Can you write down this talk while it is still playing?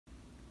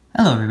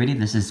Hello everybody,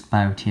 this is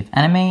BioTF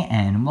Anime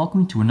and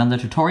welcome to another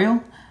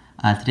tutorial.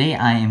 Today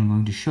I am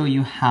going to show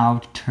you how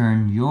to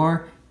turn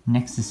your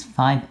Nexus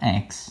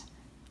 5X,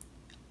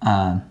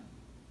 well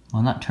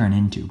not turn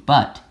into,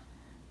 but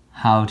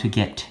how to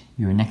get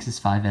your Nexus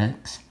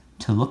 5X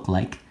to look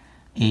like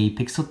a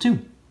Pixel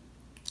 2.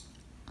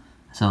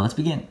 So let's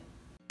begin.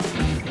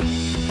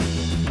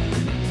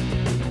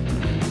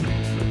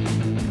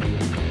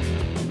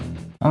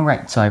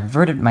 Alright, so I've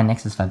reverted my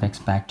Nexus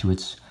 5X back to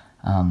its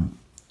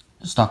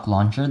stock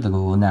launcher, the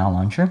Google Now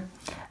launcher,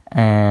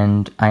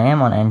 and I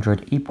am on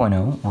Android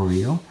 8.0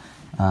 Oreo.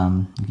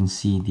 You can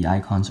see the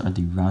icons are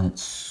the rounded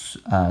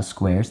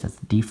squares. That's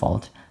the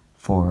default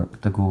for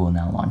the Google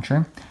Now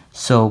launcher.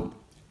 So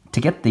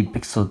to get the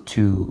Pixel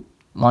 2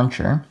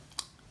 launcher,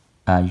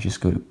 you just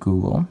go to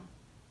Google,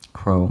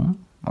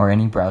 Chrome, or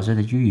any browser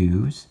that you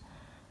use,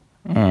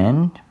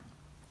 and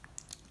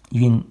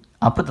you can,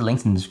 I'll put the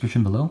links in the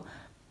description below,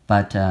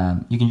 but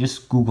you can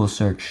just Google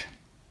search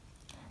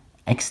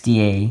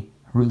XDA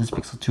rootless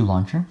Pixel 2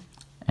 launcher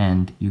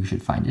and you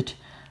should find it.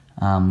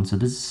 So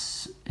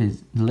this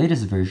is the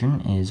latest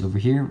version is over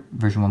here,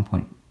 version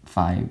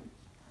 1.5.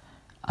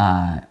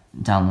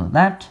 Download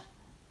that.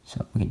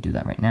 So we can do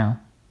that right now,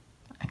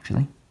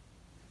 actually.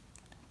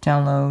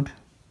 Download.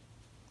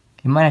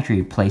 You might actually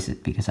replace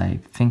it because I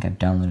think I've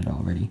downloaded it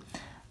already.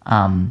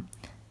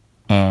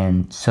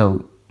 And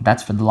so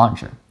that's for the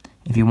launcher.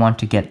 If you want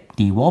to get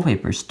the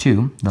wallpapers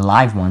too, the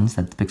live ones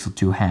that the Pixel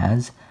 2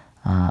 has,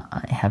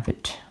 I have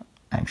it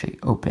actually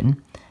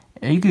open.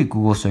 You could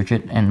Google search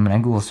it, and when I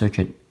Google search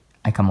it,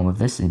 I come up with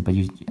this, but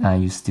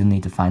you still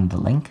need to find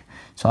the link.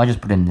 So I'll just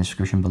put it in the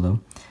description below.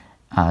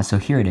 So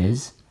here it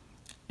is.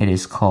 It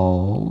is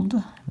called,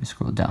 let me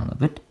scroll down a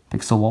bit,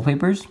 Pixel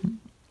Wallpapers.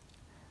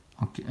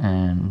 Okay,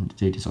 and the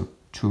date is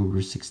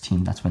October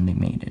 16th, that's when they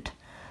made it.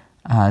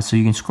 So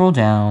you can scroll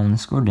down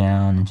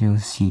until you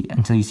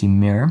see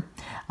Mirror.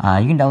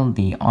 You can download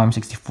the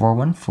ARM64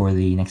 one for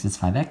the Nexus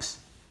 5X.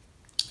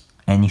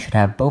 And you should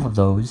have both of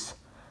those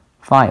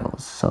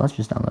files. So let's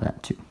just download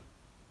that too.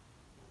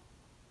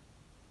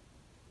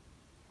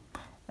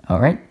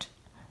 Alright.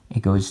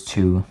 It goes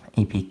to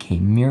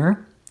APK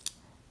Mirror.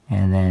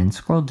 And then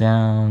scroll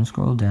down.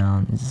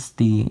 Is this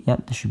the,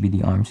 yep, this should be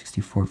the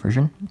ARM64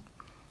 version.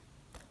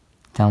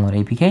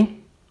 Download APK.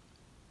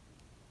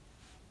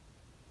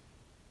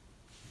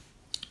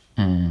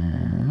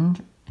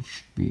 And it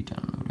should be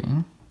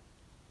downloading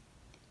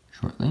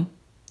shortly.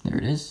 There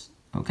it is.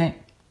 Okay.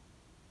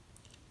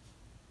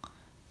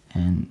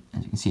 And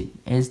as you can see,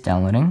 it is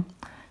downloading.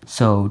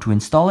 So to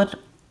install it,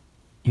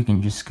 you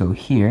can just go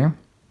here.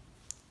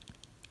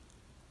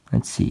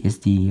 Let's see, is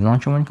the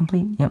launcher one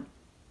complete? Yep.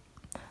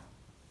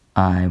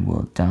 I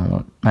will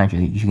download,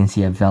 actually, you can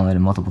see I've downloaded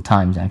multiple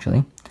times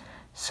actually.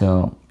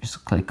 So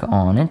just click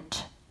on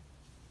it,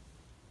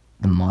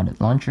 the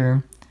modded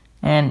launcher,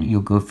 and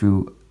you'll go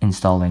through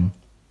installing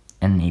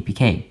an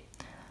APK.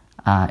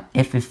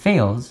 If it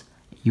fails,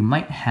 you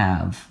might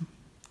have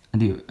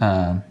the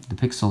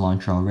Pixel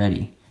launcher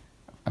already.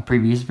 A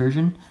previous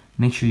version,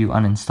 make sure you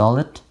uninstall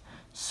it.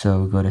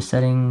 So go to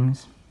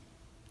settings,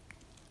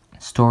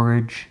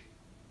 storage,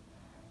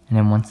 and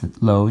then once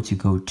it loads, you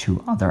go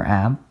to other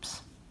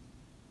apps.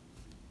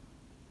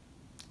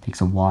 It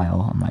takes a while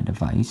on my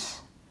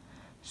device.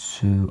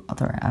 So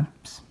other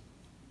apps.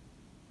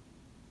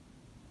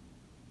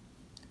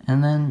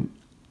 And then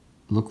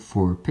look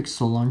for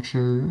Pixel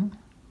launcher.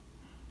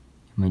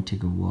 It might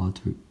take a while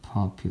to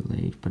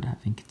populate, but I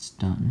think it's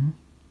done.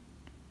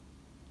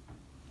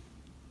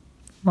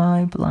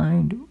 My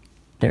blind,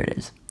 there it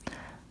is.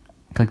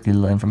 Click the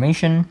little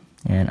information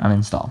and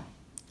uninstall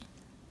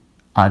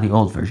the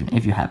old version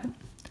if you have it.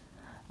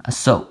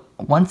 So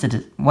once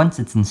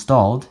it's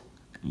installed,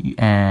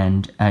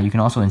 and you can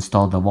also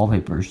install the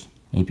Wallpapers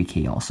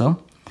APK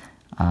also.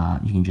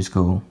 You can just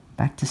go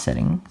back to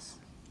settings,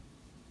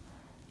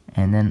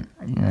 and then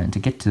to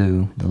get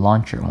to the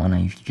launcher one,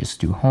 I usually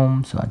just do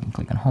home, so I can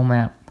click on home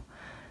app.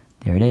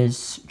 There it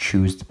is.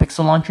 Choose the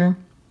Pixel launcher,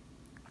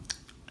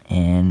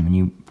 and when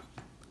you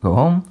go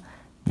home,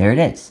 there it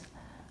is.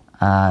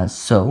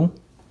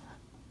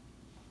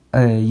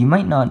 You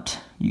might not,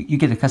 you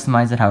get to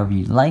customize it however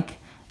you like,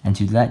 and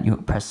to do that you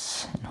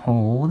press and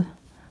hold,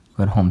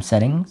 go to home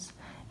settings,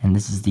 and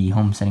this is the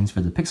home settings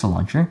for the Pixel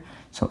launcher.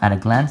 So at a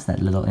glance, that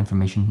little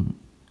information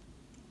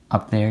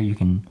up there, you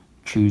can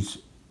choose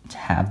to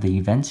have the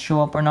events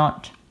show up or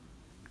not.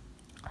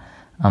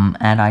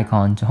 Add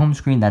icon to home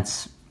screen,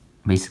 that's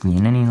basically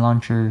in any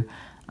launcher.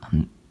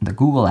 The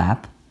Google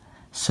app,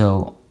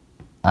 so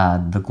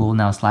the Google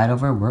Now slide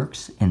over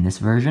works in this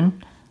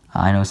version.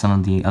 I know some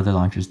of the other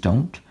launchers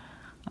don't.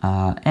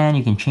 And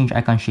you can change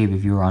icon shape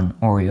if you're on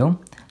Oreo.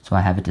 So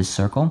I have it as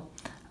circle.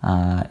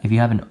 If you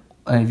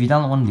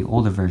download one of the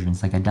older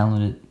versions, like I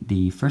downloaded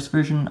the first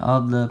version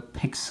of the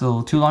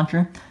Pixel 2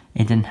 launcher,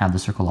 it didn't have the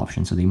circle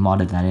option, so they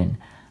modded that in.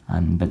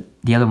 But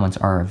the other ones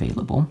are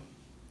available.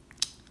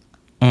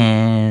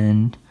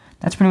 And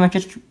that's pretty much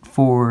it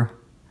for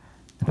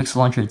the Pixel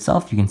launcher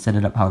itself. You can set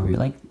it up however you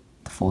like.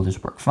 The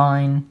folders work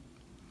fine.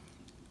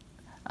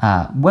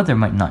 weather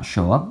might not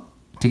show up.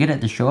 To get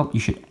it to show up, you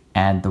should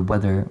add the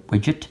weather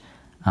widget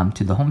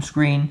to the home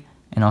screen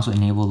and also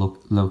enable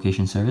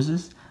location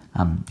services.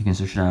 You can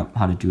search out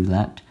how to do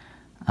that.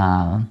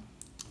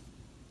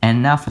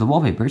 And now for the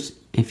wallpapers,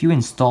 if you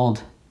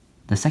installed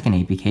the second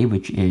APK,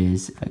 which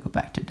is, if I go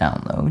back to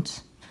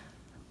downloads,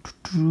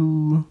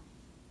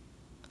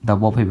 the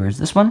wallpaper is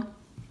this one.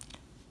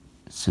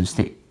 So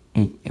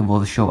it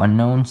will show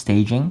unknown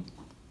staging.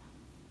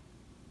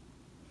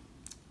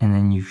 And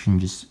then you can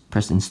just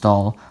press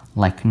install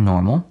like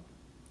normal.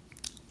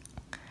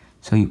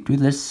 So you do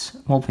this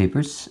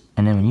wallpapers,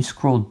 and then when you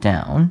scroll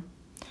down,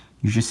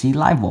 you should see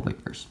live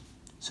wallpapers.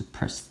 So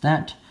press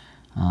that.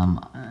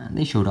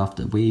 They showed off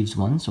the waves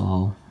one, so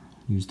I'll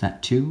use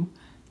that too.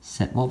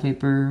 Set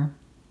wallpaper,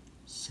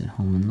 set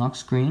home and lock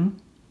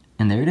screen,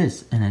 and there it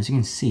is. And as you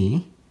can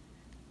see,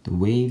 the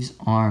waves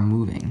are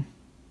moving.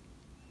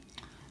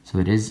 So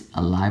it is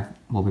a live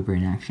wallpaper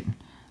in action.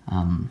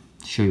 To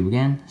show you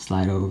again,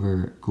 slide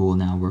over, Google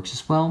Now works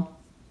as well.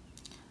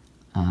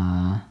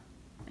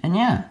 And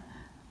yeah,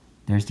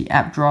 there's the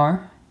app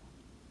drawer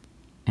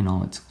in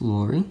all its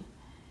glory.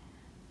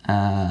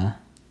 So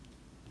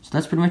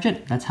that's pretty much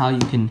it. That's how you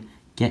can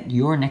get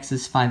your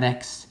Nexus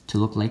 5X to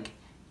look like,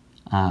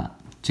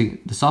 to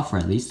the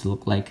software at least, to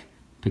look like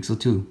Pixel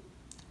 2.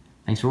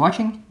 Thanks for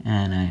watching,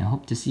 and I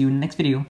hope to see you in the next video.